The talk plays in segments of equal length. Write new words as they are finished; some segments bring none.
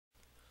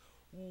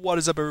What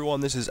is up,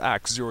 everyone? This is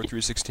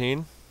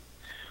Axe0316,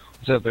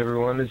 What's up,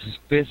 everyone? This is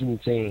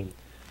Fizenteen.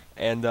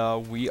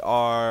 and we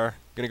are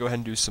gonna go ahead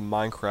and do some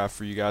Minecraft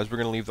for you guys. We're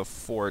gonna leave the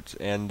fort,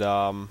 and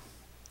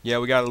yeah,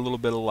 we got a little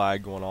bit of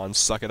lag going on.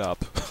 Suck it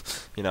up,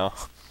 you know.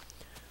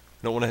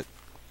 Don't want to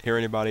hear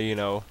anybody,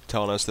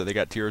 telling us that they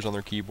got tears on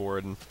their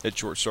keyboard and it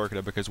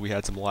short-circuited because we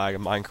had some lag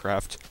in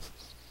Minecraft.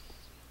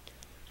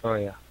 Oh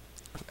yeah.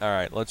 All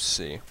right, let's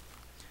see.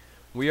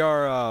 We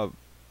are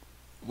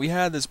we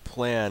had this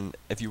plan.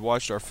 If you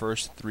watched our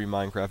first 3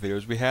 Minecraft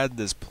videos, we had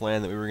this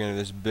plan that we were gonna do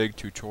this big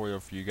tutorial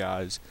for you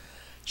guys,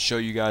 show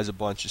you guys a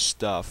bunch of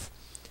stuff.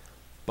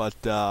 But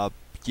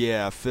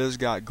yeah, Fizz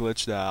got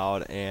glitched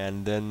out,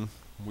 and then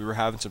we were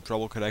having some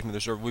trouble connecting to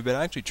the server. We've been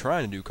actually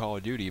trying to do Call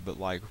of Duty, but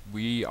like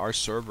our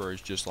server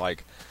is just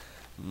like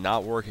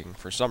not working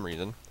for some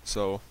reason.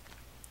 So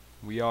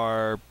we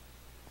are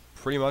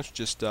pretty much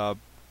just we're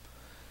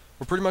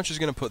pretty much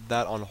just gonna put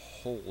that on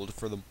hold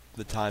for the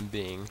time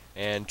being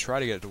and try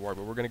to get it to work.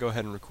 But we're gonna go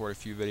ahead and record a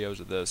few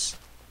videos of this.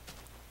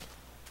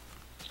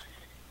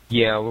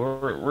 Yeah,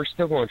 we're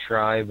still gonna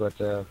try, but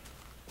you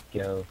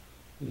know,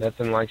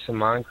 nothing like some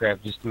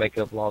Minecraft just to make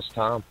up lost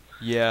time.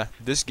 Yeah,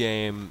 this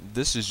game,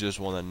 this is just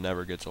one that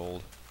never gets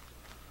old.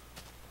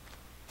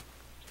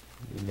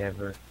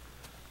 Never.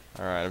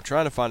 Alright, I'm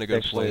trying to find a good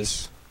Especially.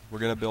 place. We're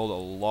going to build a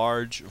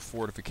large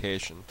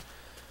fortification.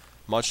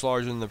 Much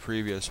larger than the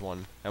previous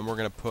one. And we're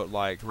going to put,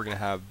 like, we're going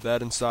to have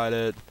bed inside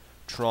it,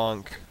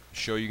 trunk,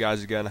 show you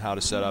guys again how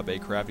to set up a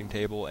crafting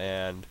table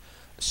and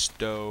a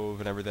stove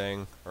and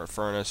everything, or a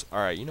furnace.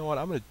 Alright, you know what?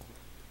 I'm going to,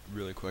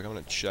 really quick, I'm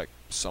going to check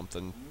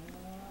something.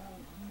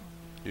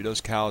 Dude,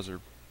 those cows are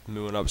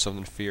mooing up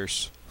something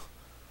fierce.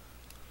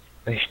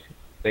 They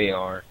they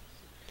are.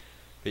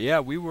 But yeah,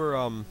 we were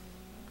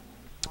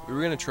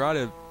going to try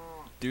to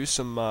do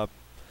some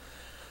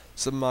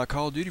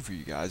Call of Duty for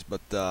you guys,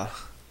 but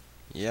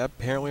yeah,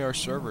 apparently our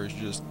server is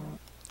just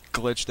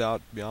glitched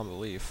out beyond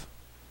belief.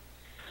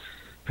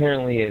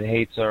 Apparently, it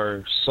hates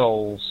our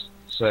souls,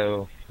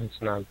 so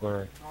it's not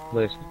gonna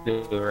let us do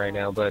it right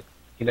now. But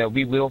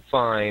we will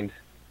find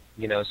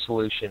a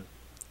solution.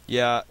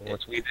 Yeah,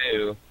 Once we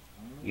do,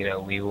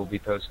 we will be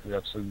posting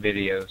up some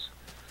videos.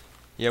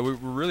 yeah, we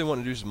really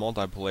want to do some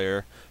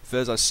multiplayer.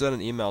 Fizz, I sent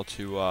an email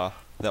to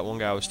that one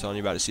guy I was telling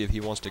you about to see if he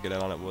wants to get in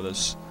on it with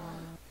us,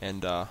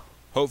 and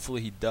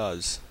hopefully he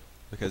does,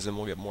 because then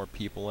we'll get more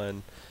people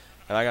in.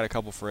 And I got a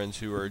couple friends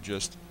who are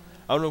just,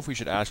 I don't know if we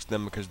should ask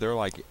them because they're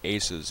like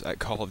aces at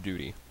Call of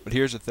Duty. But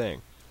here's the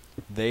thing,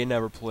 they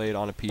never played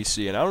on a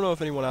PC, and I don't know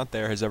if anyone out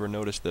there has ever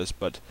noticed this,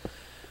 but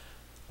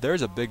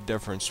there's a big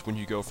difference when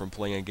you go from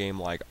playing a game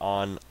like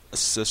on a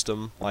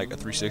system, like a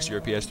 360 or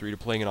a PS3, to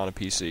playing it on a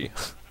PC.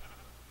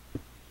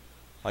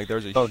 Like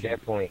there's a Oh,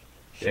 definitely,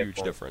 huge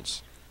definitely.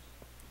 difference.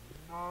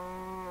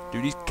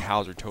 Dude, these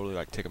cows are totally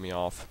like ticking me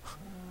off.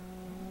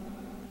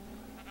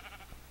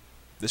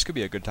 This could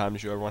be a good time to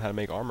show everyone how to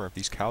make armor if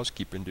these cows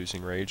keep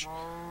inducing rage.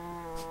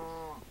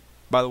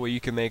 By the way, you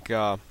can make,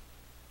 for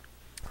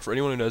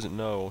anyone who doesn't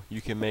know,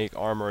 you can make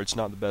armor. It's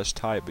not the best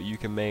type, but you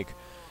can make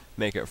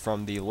it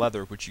from the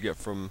leather, which you get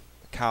from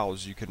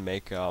cows. You can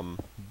make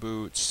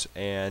boots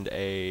and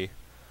you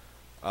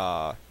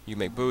can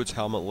make boots,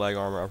 helmet, leg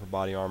armor, upper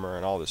body armor,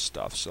 and all this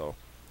stuff. So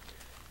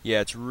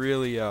yeah, it's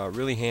really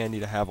really handy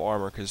to have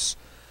armor, because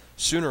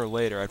sooner or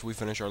later, after we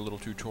finish our little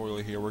tutorial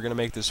here, we're gonna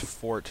make this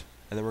fort,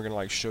 and then we're gonna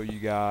like show you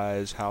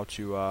guys how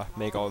to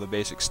make all the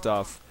basic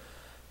stuff.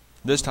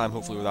 This time,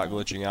 hopefully, without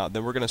glitching out.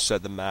 Then we're gonna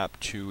set the map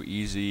to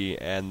easy,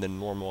 and then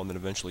normal, and then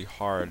eventually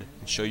hard,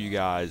 and show you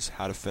guys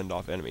how to fend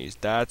off enemies.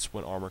 That's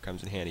when armor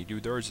comes in handy,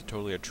 dude. There is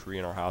totally a tree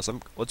in our house.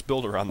 Let's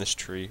build around this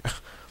tree.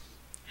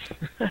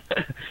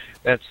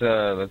 That's what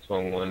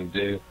I want to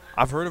do.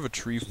 I've heard of a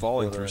tree Just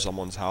falling build through around.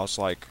 someone's house.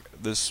 Like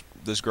this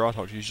girl I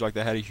talked to, she's like,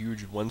 they had a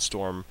huge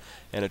windstorm,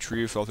 and a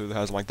tree fell through the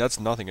house. I'm like, that's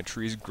nothing. A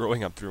tree's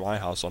growing up through my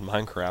house on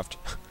Minecraft.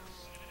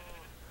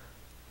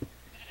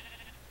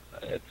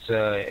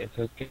 It's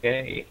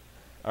okay.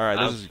 All right,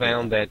 this I've is a good one.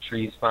 found that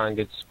trees find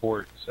good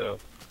sport. So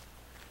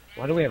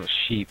why do we have a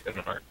sheep in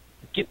our?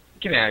 Get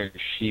out of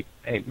here, sheep.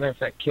 Hey, matter of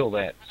fact, kill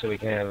that so we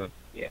can have a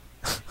yeah.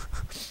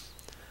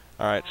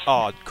 All right.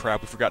 Oh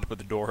crap, we forgot to put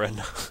the door in.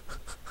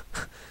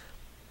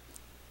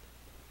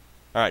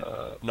 All right,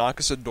 Uh, knock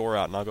us a door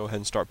out, and I'll go ahead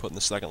and start putting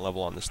the second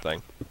level on this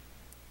thing.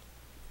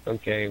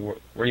 okay,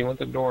 where you want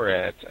the door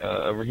at?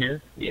 Over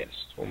here? Yes,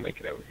 we'll make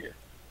it over here.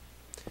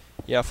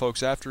 Yeah,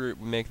 folks. After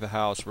we make the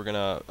house, we're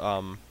gonna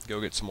go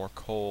get some more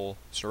coal,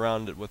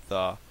 surround it with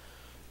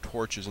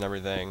torches and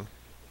everything,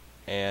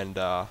 and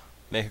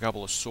make a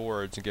couple of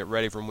swords and get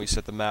ready for when we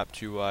set the map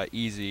to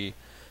easy,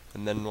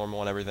 and then normal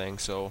and everything.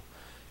 So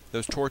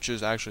those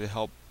torches actually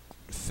help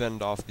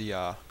fend off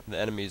the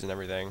enemies and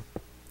everything.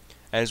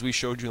 And as we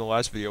showed you in the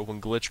last video, when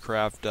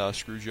Glitchcraft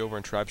screws you over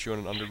and traps you in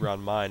an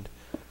underground mine,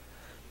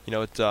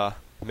 it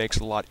makes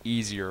it a lot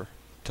easier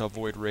to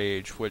avoid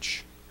rage,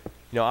 which,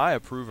 I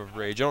approve of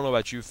rage. I don't know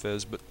about you,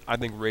 Fizz, but I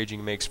think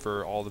raging makes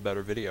for all the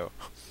better video.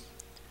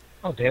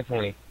 Oh,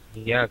 definitely.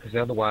 Yeah, because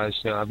otherwise,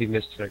 I'll be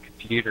missing a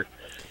computer.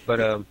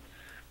 But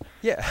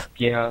Yeah.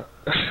 yeah.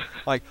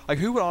 Like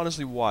who would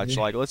honestly watch?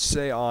 Like let's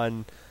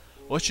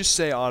just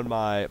say on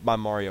my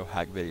Mario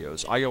hack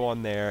videos, I go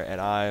on there and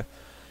I,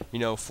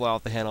 fly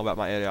off the handle about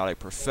my idiotic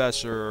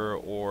professor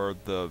or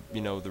the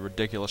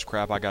ridiculous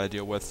crap I got to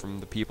deal with from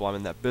the people I'm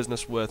in that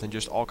business with and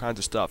just all kinds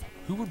of stuff.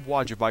 Who would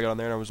watch if I got on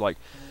there and I was like,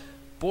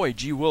 boy,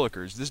 gee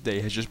willikers, this day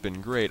has just been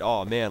great.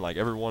 Oh man, like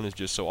everyone is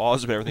just so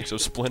awesome, everything's so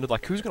splendid.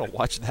 Like who's gonna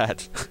watch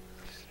that?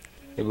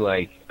 It'd be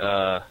like,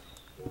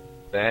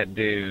 that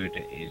dude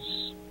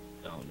is,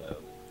 I don't know,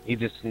 he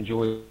just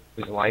enjoys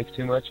his life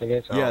too much, I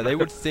guess. I Yeah, don't they know.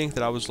 would think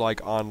that I was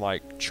like on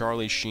like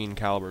Charlie Sheen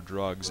caliber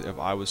drugs if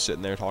I was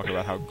sitting there talking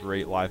about how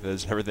great life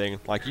is and everything.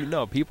 Like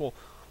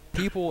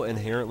people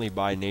inherently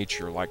by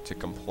nature like to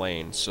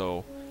complain.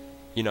 So,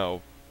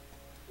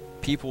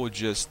 people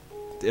just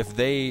if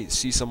they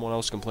see someone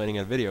else complaining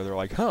in a video, they're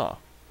like, "Huh,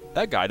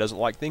 that guy doesn't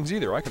like things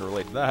either. I can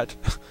relate to that."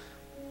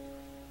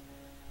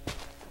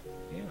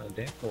 Yeah,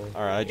 definitely.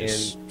 All right, I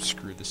just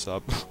screwed this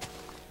up.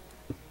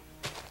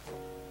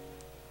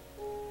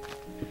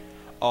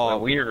 Well, Oh,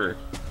 we're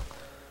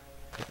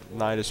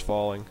night is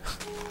falling.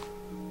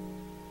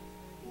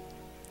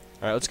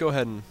 Alright, let's go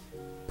ahead and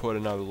put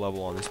another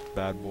level on this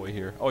bad boy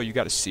here. Oh, you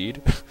got a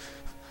seed?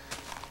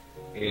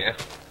 yeah.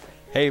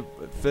 Hey,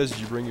 Fizz, did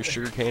you bring your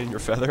sugar cane and your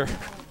feather?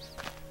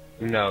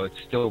 No, it's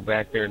still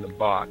back there in the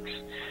box.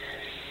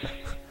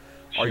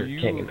 Are Sure,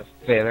 you- king in a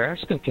feather. I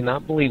still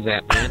cannot believe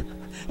that,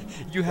 man.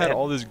 You had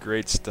all this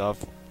great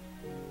stuff,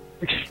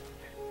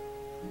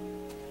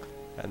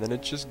 and then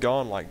it's just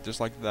gone, just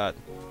like that.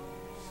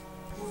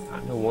 I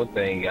know one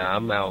thing.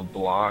 I'm out of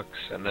blocks.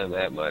 I know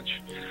that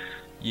much.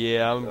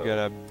 Yeah, I'm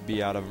gonna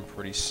be out of them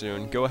pretty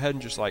soon. Go ahead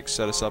and just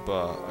set us up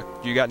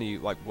you got any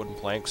wooden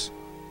planks?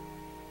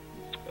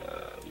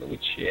 Let me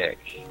check.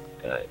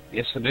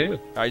 Yes, I do.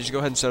 Alright, just go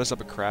ahead and set us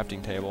up a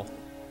crafting table.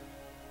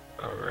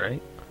 All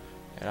right.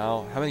 And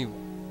how many?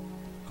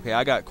 Okay,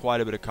 I got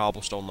quite a bit of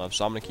cobblestone left,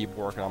 so I'm gonna keep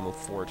working on the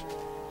fort.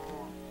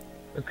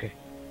 Okay.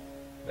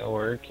 That'll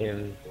work.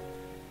 And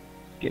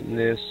getting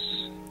this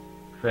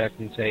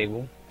crafting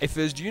table. Hey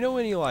Fizz, do you know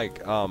any do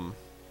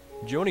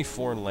you know any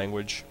foreign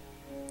language?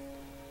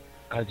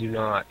 I do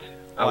not.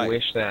 I Like-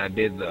 wish that I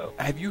did, though.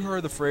 Have you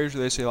heard the phrase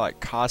where they say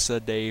casa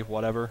de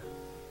whatever?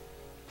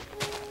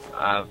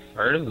 I've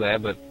heard of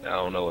that, but I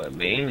don't know what it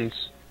means.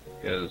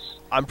 Because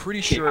I'm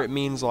pretty sure it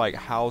means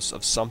house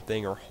of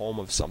something or home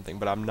of something,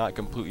 but I'm not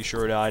completely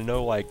sure. Now I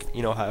know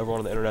how everyone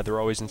on the internet, they're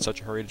always in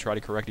such a hurry to try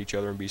to correct each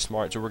other and be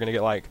smart. So we're gonna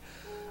get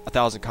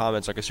 1,000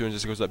 comments as soon as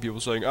this goes up, people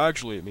saying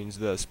actually it means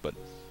this, but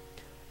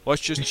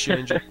let's just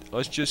change it.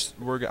 I'm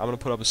gonna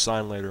put up a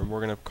sign later and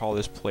we're gonna call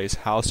this place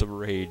House of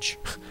Rage.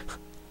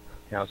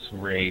 House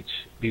of Rage,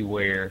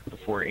 beware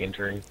before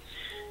entering.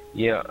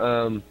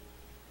 Yeah,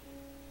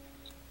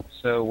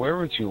 so where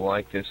would you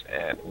like this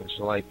at? Would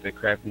you like the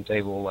crafting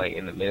table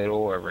in the middle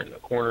or in the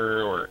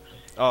corner, or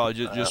Oh,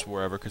 just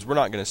wherever, because we're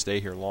not gonna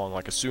stay here long.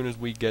 As soon as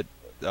we get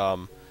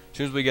the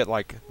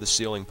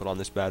ceiling put on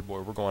this bad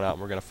boy, we're going out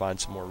and we're gonna find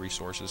some more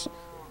resources.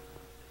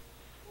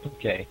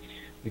 okay?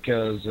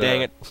 Because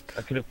Dang it.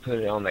 I could have put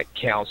it on that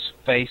cow's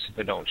face if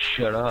it don't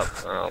shut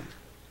up.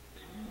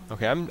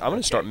 Okay, I'm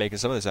gonna start making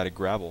some of this out of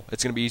gravel.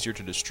 It's gonna be easier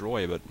to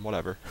destroy, but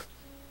whatever.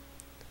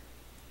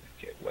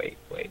 Okay,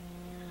 wait.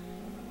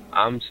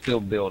 I'm still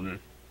building.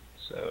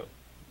 So,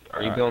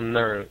 are you Alright. building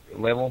another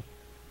level,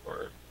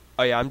 or?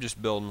 Oh yeah, I'm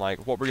just building,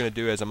 what we're gonna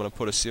do is I'm gonna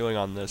put a ceiling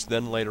on this,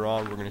 then later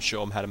on we're gonna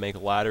show them how to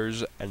make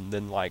ladders, and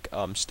then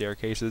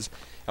staircases,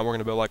 and we're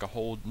gonna build a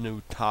whole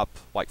new top,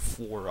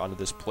 floor onto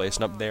this place,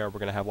 and up there we're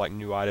gonna have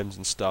new items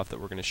and stuff that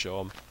we're gonna show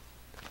them.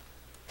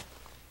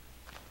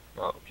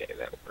 Okay,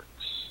 that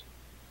works.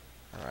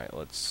 Alright,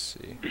 let's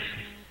see.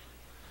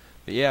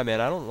 But yeah, man,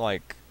 I don't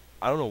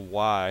know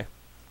why.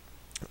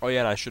 Oh yeah,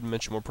 and I should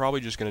mention, we're probably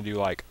just gonna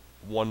do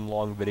one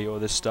long video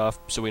of this stuff,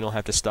 so we don't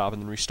have to stop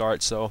and then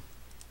restart, so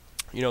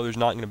there's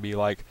not going to be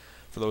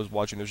for those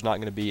watching, there's not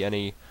going to be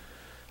any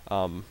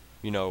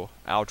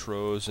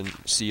outros and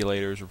see you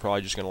laters. We're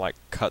probably just going to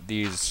cut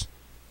these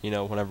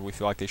whenever we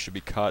feel like they should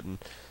be cut and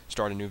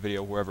start a new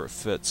video wherever it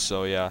fits.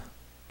 So yeah,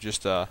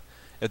 just if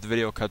the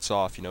video cuts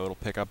off, it'll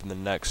pick up in the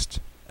next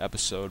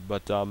episode.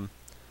 But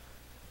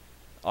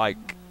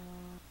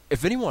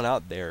if anyone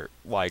out there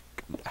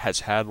has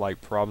had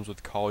problems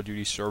with Call of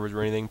Duty servers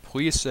or anything,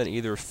 please send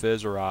either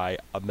Fizz or I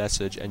a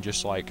message and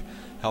just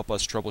help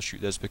us troubleshoot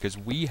this, because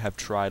we have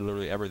tried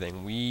literally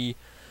everything. We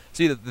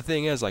see the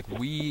thing is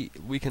we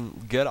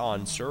can get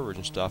on servers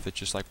and stuff. It's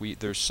just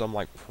there's some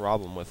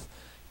problem with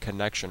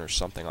connection or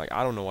something.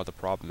 I don't know what the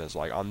problem is.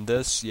 On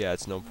this, yeah,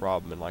 it's no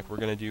problem, and we're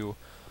gonna do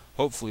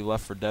hopefully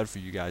Left 4 Dead for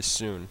you guys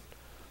soon.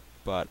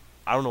 But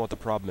I don't know what the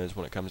problem is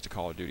when it comes to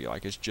Call of Duty.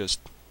 It's just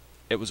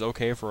it was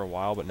okay for a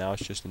while, but now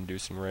it's just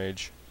inducing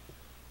rage.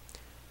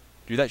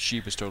 Dude, that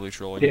sheep is totally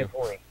trolling you.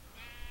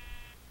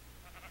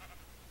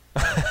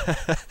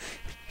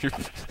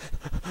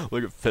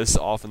 Look at Fizz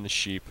off in the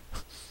sheep.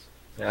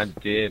 I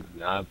did.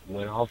 I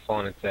went off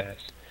on its ass.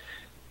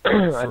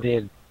 I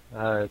did,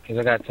 because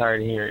I got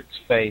tired of hearing its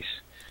face.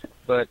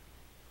 But,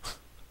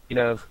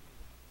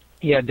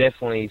 yeah,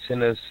 definitely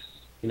send us,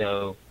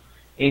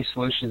 any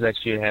solutions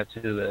that you have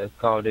to the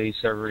Call of Duty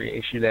server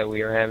issue that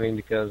we are having,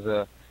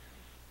 because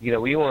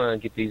we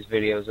want to get these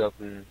videos up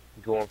and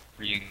going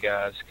for you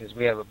guys because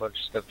we have a bunch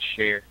of stuff to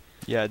share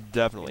Yeah, and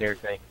definitely.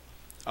 everything.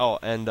 Oh,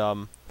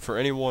 and for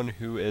anyone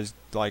who is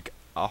like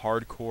a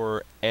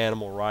hardcore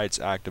animal rights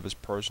activist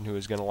person who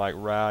is gonna like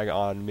rag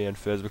on me and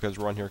Fizz because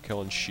we're on here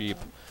killing sheep,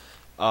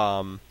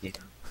 um, Yeah.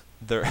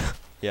 there,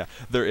 yeah,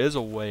 there is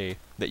a way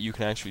that you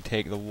can actually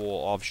take the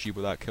wool off sheep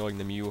without killing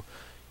them. You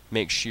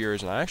make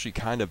shears, and I actually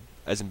kind of,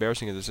 as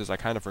embarrassing as this is, I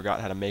kind of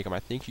forgot how to make them. I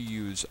think you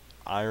use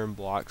iron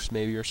blocks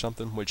maybe or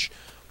something, which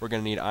we're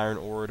gonna need iron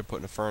ore to put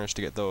in a furnace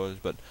to get those,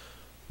 but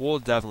we'll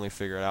definitely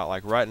figure it out.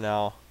 Like right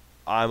now,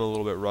 I'm a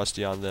little bit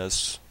rusty on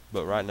this,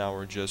 but right now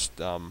we're just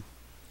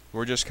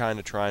kind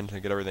of trying to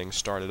get everything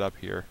started up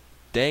here.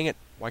 Dang it!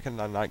 Why can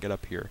I not get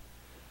up here?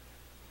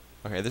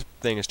 Okay, this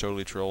thing is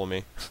totally trolling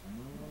me.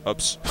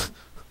 Oops.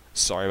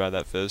 Sorry about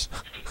that, Fizz.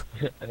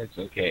 It's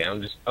okay.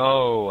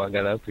 Oh, I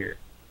got up here.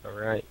 All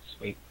right,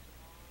 sweet.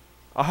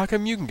 Oh, how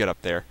come you can get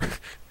up there?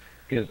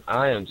 Because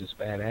I am just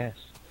badass.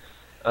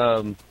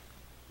 No,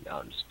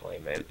 I'm just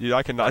playing, man. Dude,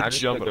 I cannot I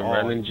just jump took at a all.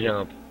 run and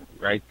jump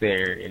right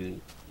there, and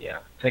yeah,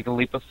 take a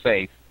leap of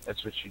faith.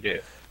 That's what you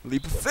do.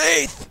 Leap of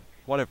faith!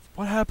 What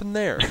happened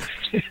there?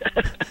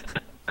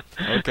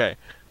 Okay.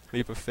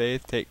 Leap of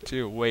faith, take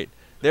two. Wait,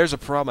 there's a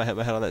problem. I hit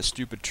my head on that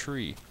stupid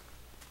tree.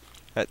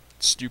 That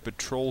stupid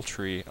troll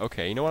tree.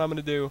 Okay, you know what I'm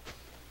gonna do?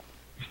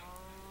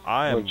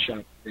 I'm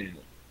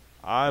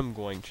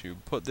going to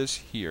put this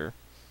here,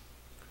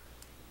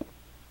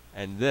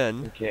 and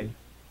then Okay.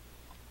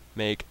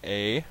 make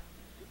a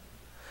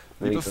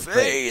leap of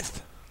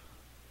faith.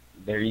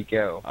 There you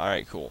go. All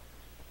right, cool.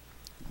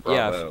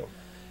 Yeah. Bravo.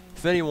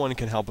 If anyone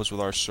can help us with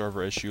our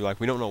server issue, like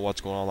we don't know what's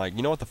going on. Like,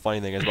 you know what the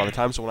funny thing is? By the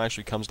time someone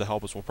actually comes to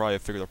help us, we'll probably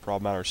figure the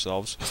problem out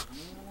ourselves.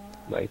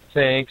 Like,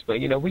 thanks, but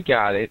we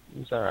got it.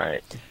 It's all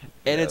right.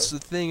 And it's the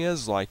thing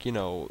is, like,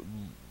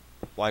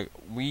 like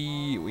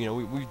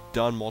we've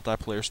done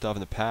multiplayer stuff in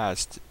the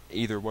past,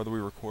 either whether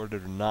we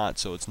recorded it or not.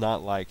 So it's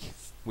not like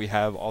we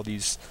have all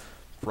these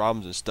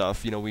problems and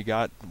stuff. We're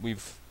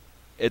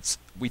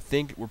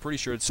pretty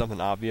sure it's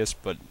something obvious,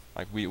 but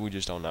like we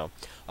just don't know.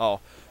 Oh,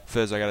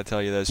 Fizz, I gotta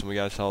tell you this, and we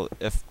gotta tell,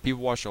 if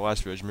people watched our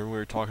last videos, remember we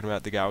were talking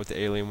about the guy with the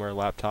Alienware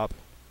laptop?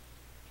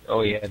 Oh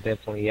yeah,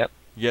 definitely. Yep.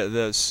 Get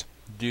this,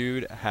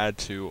 dude had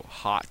to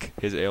hock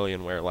his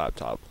Alienware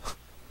laptop.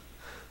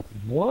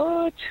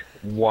 What?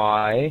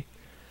 Why?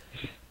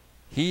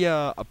 He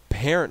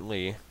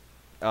apparently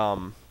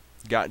got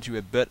into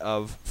a bit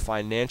of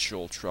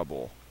financial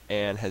trouble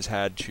and has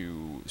had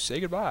to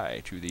say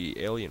goodbye to the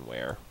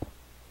Alienware.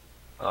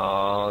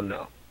 Oh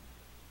no.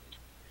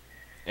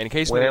 And in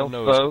case no Well, one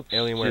knows, folks,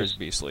 Alienware is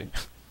beastly.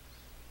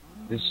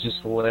 This is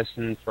just a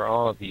lesson for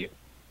all of you,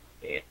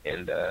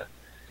 and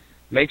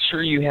make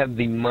sure you have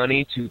the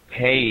money to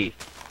pay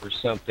for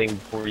something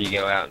before you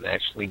go out and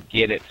actually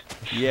get it.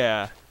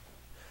 Yeah.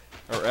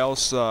 Or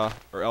else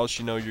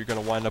you're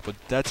gonna wind up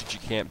with debts that you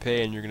can't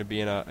pay, and you're gonna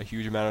be in a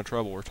huge amount of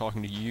trouble. We're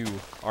talking to you,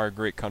 our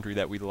great country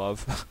that we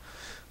love.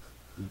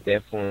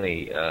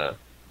 Definitely.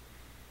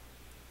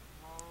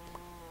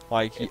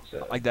 Like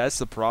that's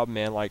the problem,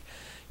 man. Like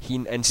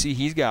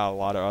he's got a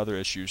lot of other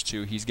issues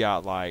too. He's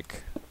got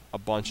like a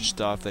bunch of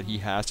stuff that he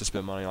has to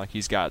spend money on. Like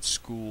he's got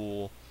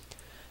school,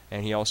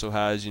 and he also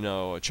has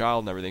a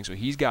child and everything. So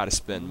he's got to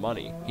spend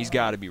money. He's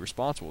got to be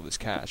responsible with his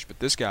cash. But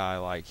this guy,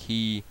 like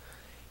he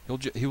will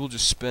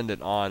just spend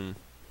it on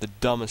the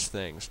dumbest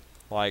things.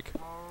 Like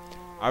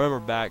I remember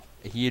back,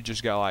 he had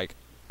just got like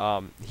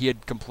he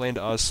had complained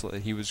to us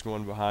that he was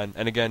going behind.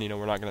 And again,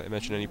 we're not going to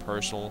mention any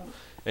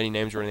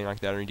names or anything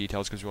like that or any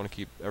details because we want to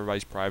keep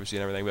everybody's privacy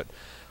and everything. But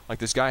like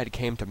this guy had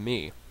came to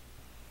me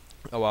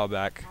a while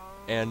back,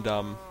 and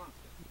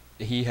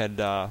he had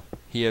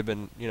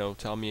been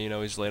telling me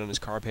he's late on his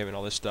car payment and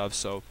all this stuff.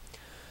 So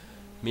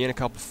me and a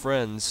couple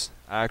friends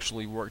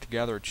actually worked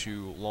together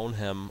to loan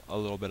him a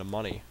little bit of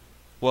money.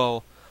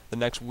 Well, the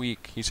next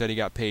week he said he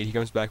got paid. He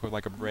comes back with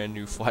like a brand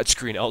new flat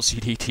screen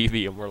LCD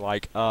TV, and we're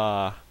like,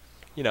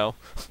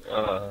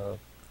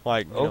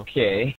 like okay.